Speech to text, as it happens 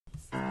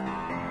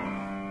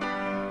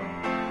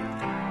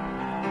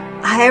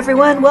Hi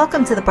everyone,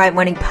 welcome to the Bright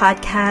Morning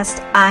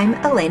Podcast. I'm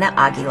Elena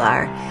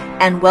Aguilar,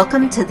 and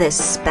welcome to this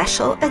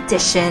special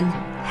edition,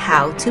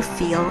 How to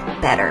Feel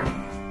Better.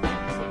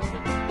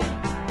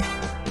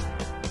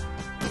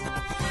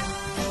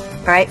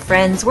 All right,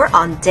 friends, we're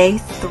on day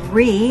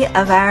 3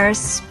 of our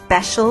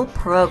special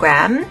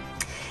program.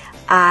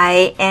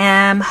 I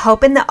am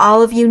hoping that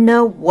all of you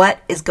know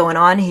what is going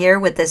on here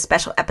with this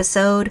special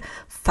episode.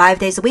 5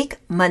 days a week,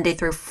 Monday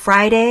through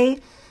Friday.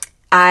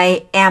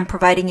 I am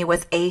providing you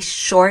with a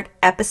short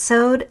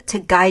episode to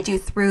guide you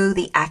through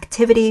the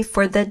activity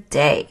for the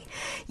day.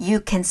 You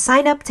can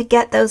sign up to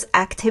get those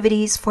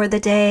activities for the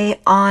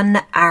day on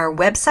our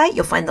website.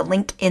 You'll find the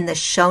link in the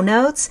show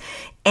notes.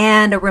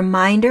 And a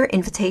reminder,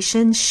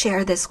 invitation,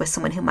 share this with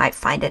someone who might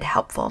find it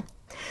helpful.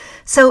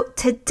 So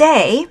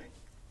today,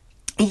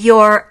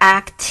 your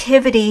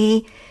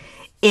activity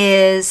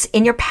is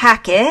in your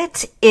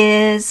packet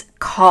is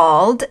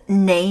called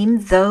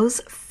Name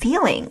Those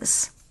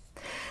Feelings.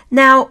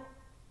 Now,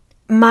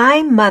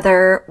 my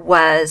mother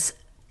was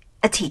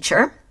a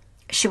teacher.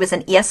 She was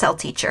an ESL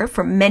teacher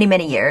for many,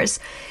 many years.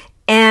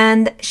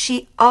 And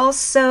she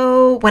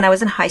also, when I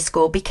was in high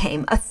school,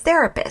 became a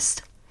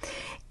therapist.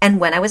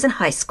 And when I was in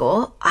high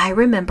school, I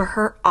remember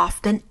her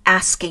often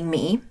asking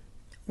me,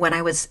 when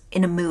I was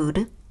in a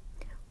mood,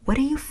 what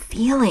are you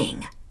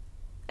feeling?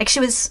 Like she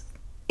was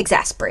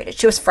exasperated.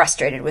 She was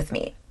frustrated with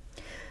me.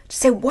 She'd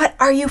say, what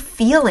are you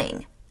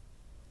feeling?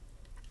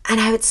 And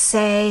I would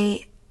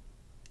say,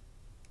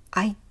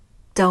 I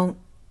don't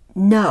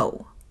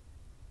know.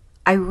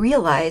 I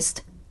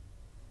realized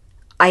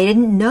I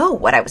didn't know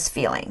what I was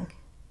feeling.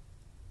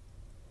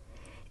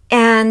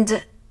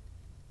 And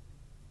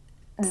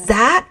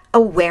that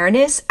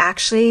awareness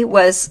actually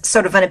was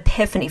sort of an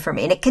epiphany for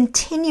me, and it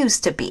continues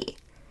to be.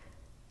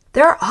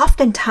 There are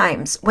often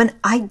times when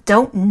I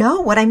don't know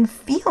what I'm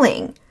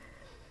feeling.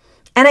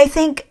 And I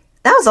think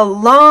that was a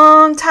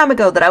long time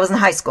ago that I was in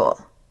high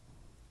school.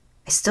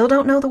 I still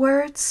don't know the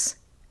words.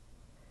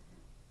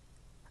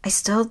 I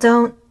still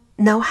don't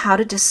know how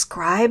to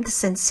describe the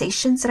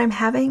sensations that I'm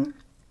having.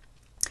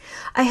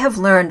 I have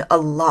learned a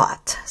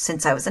lot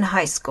since I was in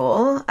high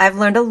school. I've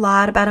learned a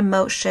lot about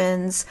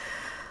emotions,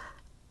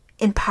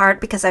 in part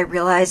because I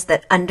realized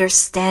that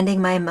understanding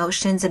my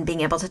emotions and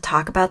being able to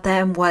talk about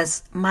them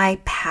was my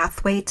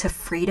pathway to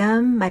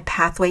freedom, my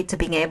pathway to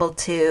being able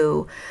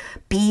to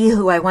be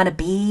who I want to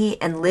be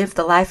and live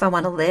the life I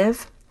want to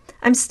live.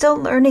 I'm still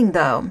learning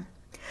though.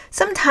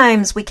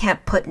 Sometimes we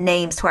can't put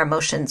names to our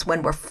emotions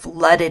when we're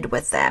flooded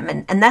with them,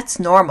 and that's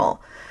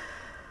normal.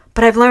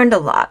 But I've learned a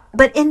lot.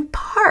 But in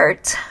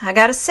part, I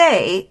gotta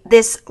say,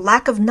 this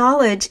lack of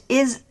knowledge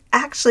is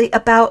actually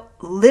about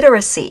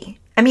literacy.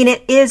 I mean,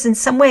 it is in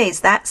some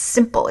ways that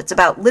simple. It's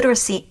about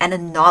literacy and a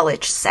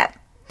knowledge set.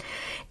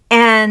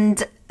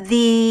 And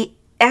the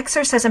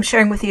exercise I'm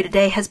sharing with you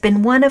today has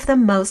been one of the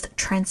most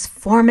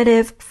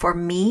transformative for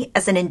me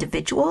as an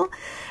individual,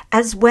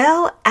 as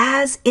well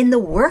as in the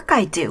work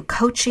I do,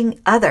 coaching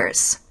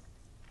others.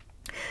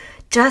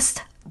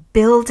 Just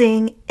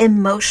building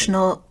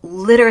emotional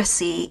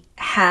literacy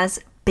has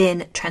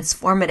been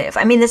transformative.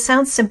 I mean, this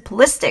sounds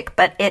simplistic,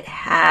 but it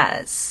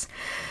has.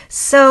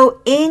 So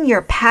in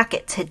your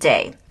packet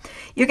today,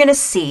 you're going to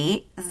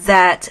see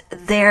that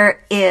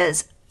there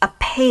is a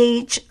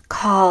page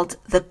called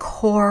The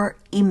Core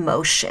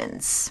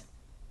Emotions.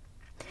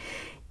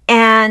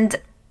 And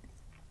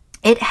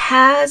it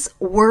has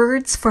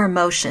words for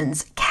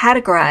emotions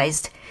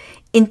categorized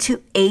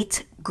into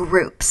 8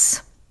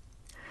 groups.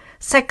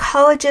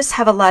 Psychologists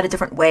have a lot of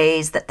different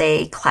ways that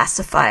they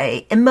classify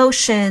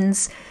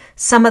emotions.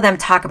 Some of them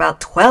talk about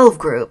 12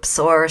 groups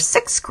or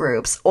 6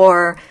 groups,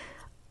 or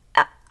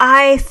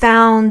I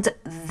found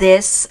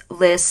this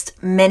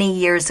list many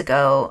years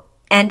ago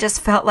and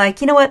just felt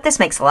like, you know what, this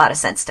makes a lot of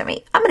sense to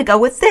me. I'm going to go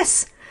with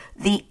this,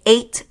 the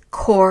 8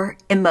 core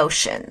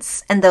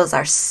emotions. And those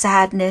are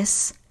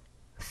sadness,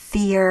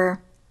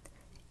 fear,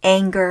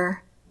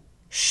 anger,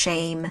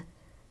 shame,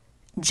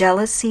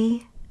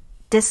 jealousy,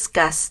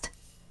 disgust,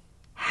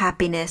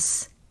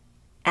 happiness,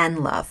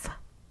 and love.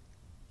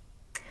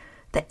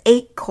 The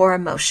 8 core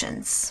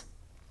emotions.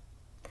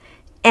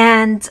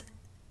 And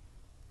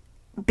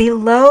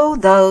below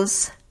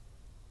those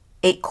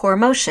 8 core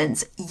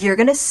emotions, you're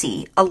going to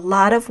see a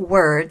lot of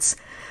words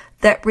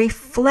that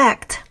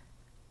reflect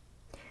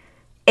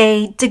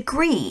a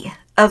degree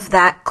of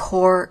that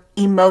core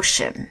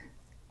emotion.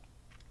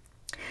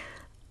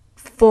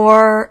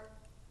 For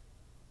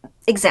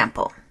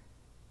example,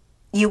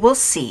 you will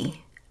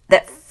see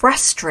that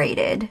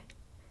frustrated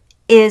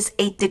is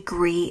a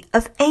degree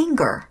of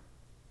anger,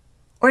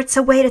 or it's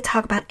a way to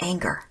talk about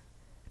anger.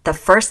 The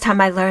first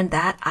time I learned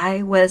that,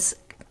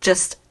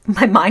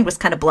 my mind was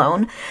kind of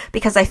blown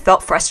because I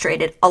felt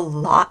frustrated a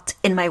lot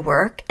in my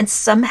work, and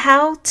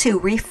somehow to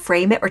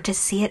reframe it or to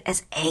see it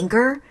as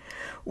anger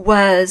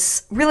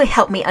was really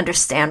helped me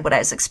understand what I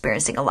was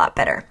experiencing a lot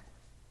better.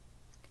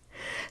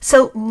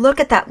 So look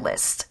at that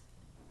list.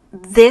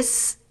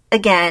 This,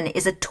 again,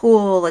 is a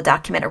tool, a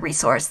document, a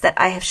resource that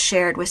I have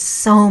shared with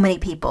so many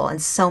people,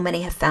 and so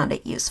many have found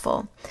it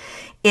useful.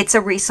 It's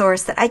a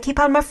resource that I keep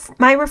on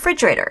my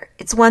refrigerator.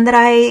 It's one that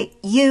I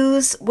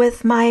use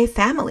with my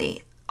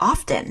family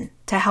often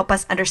to help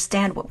us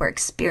understand what we're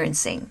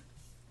experiencing.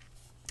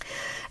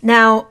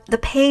 Now, the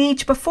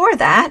page before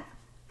that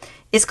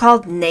is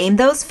called Name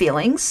Those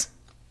Feelings.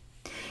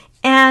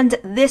 And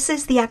this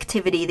is the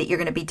activity that you're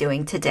going to be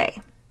doing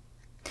today.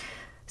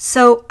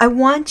 So I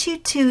want you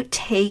to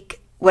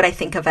take what I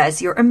think of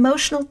as your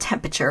emotional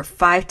temperature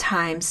 5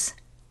 times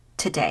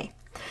today.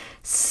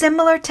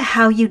 Similar to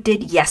how you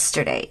did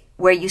yesterday,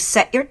 where you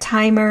set your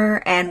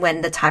timer and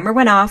when the timer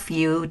went off,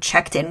 you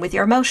checked in with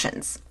your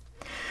emotions.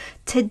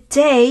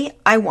 Today,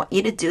 I want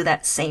you to do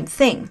that same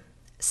thing.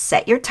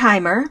 Set your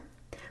timer.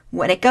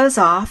 When it goes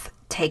off,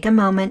 take a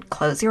moment,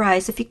 close your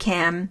eyes if you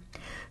can,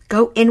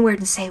 go inward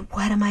and say,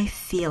 what am I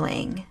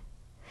feeling?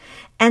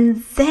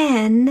 And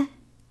then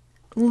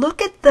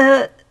look at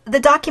the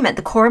document,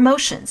 the core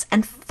emotions,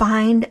 and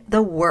find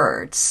the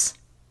words.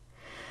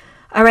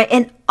 All right,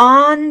 and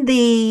on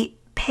the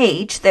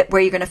page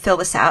where you're going to fill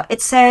this out,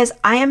 it says,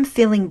 I am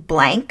feeling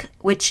blank,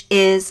 which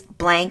is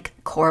blank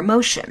core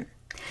emotion.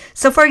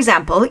 So for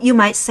example, you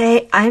might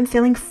say, I am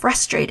feeling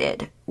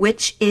frustrated,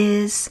 which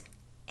is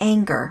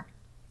anger.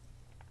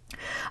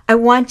 I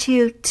want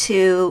you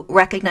to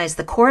recognize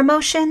the core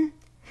emotion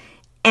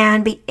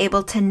and be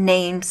able to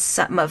name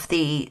some of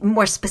the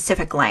more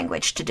specific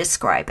language to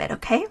describe it,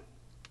 okay?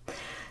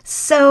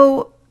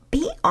 So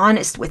be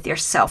honest with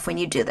yourself when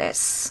you do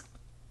this.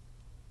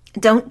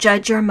 Don't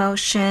judge your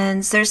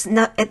emotions. There's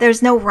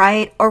no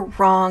right or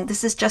wrong.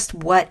 This is just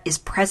what is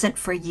present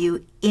for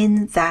you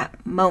in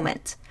that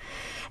moment.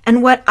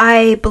 And what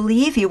I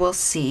believe you will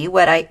see,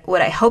 what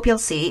I hope you'll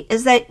see,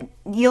 is that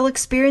you'll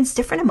experience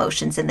different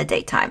emotions in the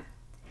daytime.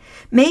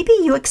 Maybe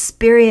you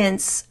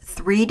experience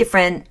 3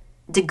 different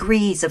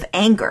degrees of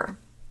anger.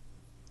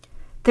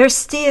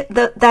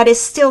 That is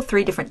still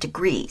 3 different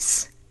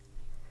degrees.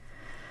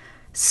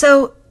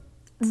 So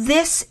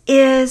this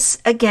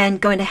is, again,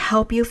 going to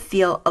help you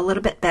feel a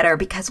little bit better,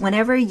 because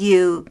whenever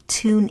you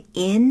tune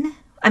in,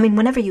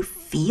 whenever you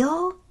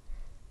feel,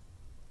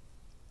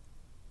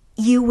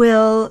 you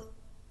will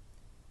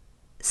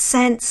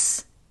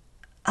sense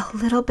a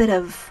little bit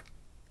of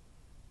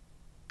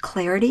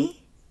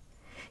clarity.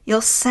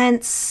 You'll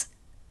sense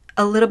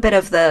a little bit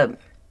of the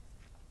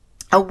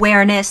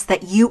awareness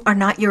that you are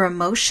not your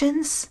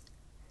emotions.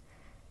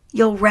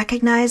 You'll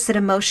recognize that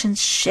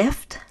emotions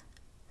shift.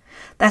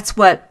 That's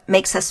what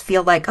makes us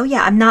feel like, oh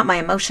yeah, I'm not my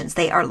emotions.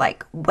 They are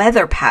like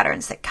weather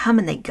patterns that come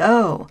and they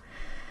go,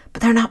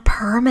 but they're not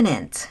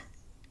permanent.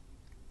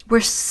 We're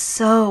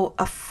so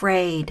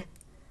afraid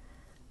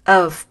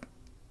of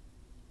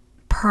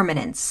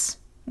permanence,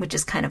 which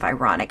is kind of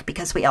ironic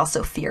because we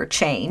also fear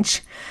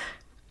change.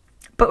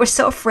 But we're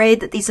so afraid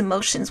that these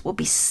emotions will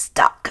be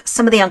stuck,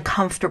 some of the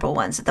uncomfortable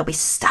ones, that they'll be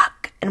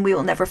stuck and we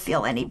will never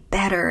feel any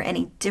better,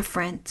 any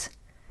different.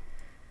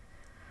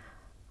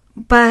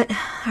 But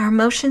our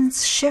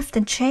emotions shift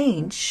and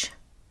change,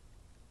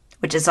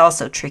 which is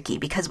also tricky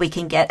because we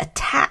can get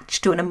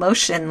attached to an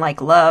emotion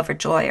like love or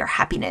joy or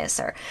happiness,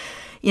 or,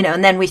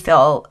 and then we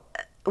feel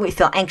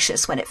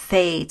anxious when it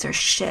fades or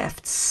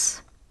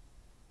shifts.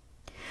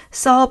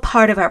 It's all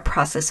part of our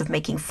process of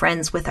making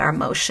friends with our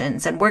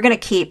emotions. And we're going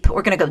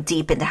to go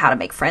deep into how to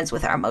make friends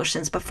with our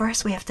emotions. But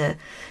first we have to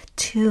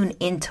tune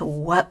into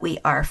what we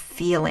are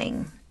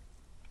feeling.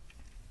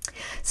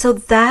 So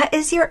that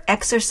is your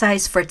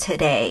exercise for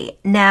today.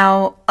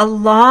 Now,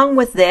 along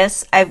with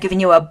this, I've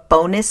given you a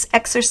bonus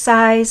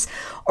exercise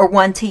or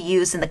one to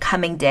use in the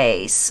coming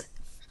days.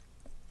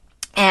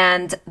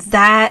 And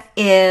that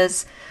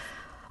is,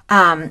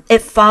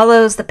 it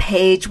follows the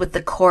page with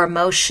the core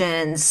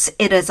emotions.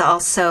 It is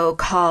also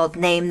called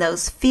Name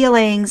Those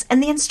Feelings,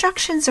 and the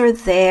instructions are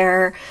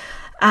there.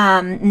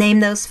 Name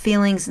those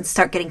feelings and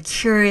start getting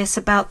curious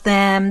about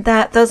them.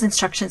 Those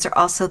instructions are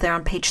also there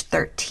on page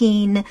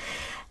 13.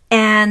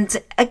 And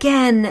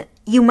again,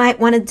 you might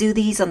want to do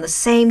these on the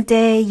same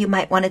day. You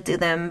might want to do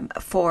them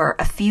for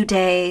a few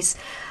days.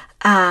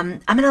 I'm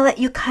going to let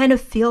you kind of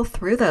feel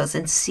through those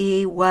and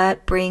see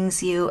what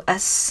brings you a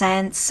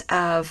sense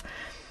of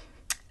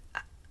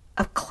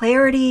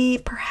clarity,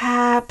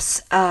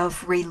 perhaps,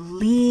 of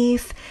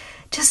relief.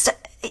 Just,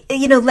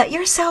 let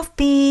yourself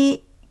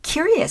be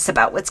curious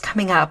about what's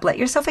coming up. Let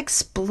yourself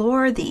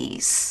explore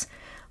these.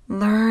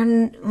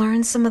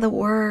 Learn some of the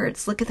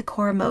words. Look at the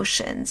core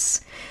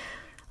emotions.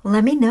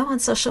 Let me know on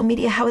social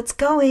media how it's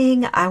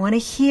going. I want to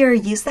hear.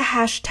 Use the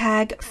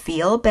hashtag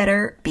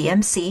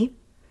FeelBetterBMC.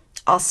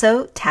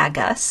 Also, tag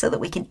us so that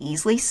we can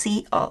easily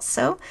see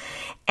also.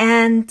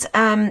 And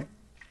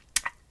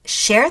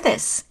share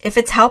this. If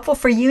it's helpful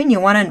for you and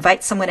you want to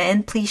invite someone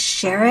in, please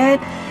share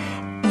it.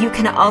 You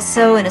can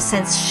also, in a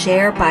sense,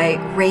 share by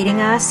rating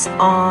us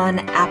on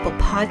Apple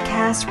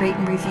Podcasts. Rate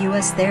and review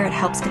us there. It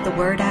helps get the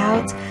word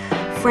out.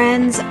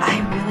 Friends, I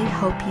really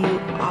hope you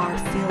are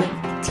feeling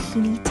a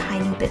teeny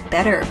tiny bit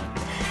better.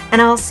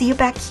 And I'll see you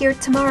back here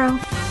tomorrow.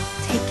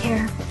 Take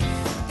care.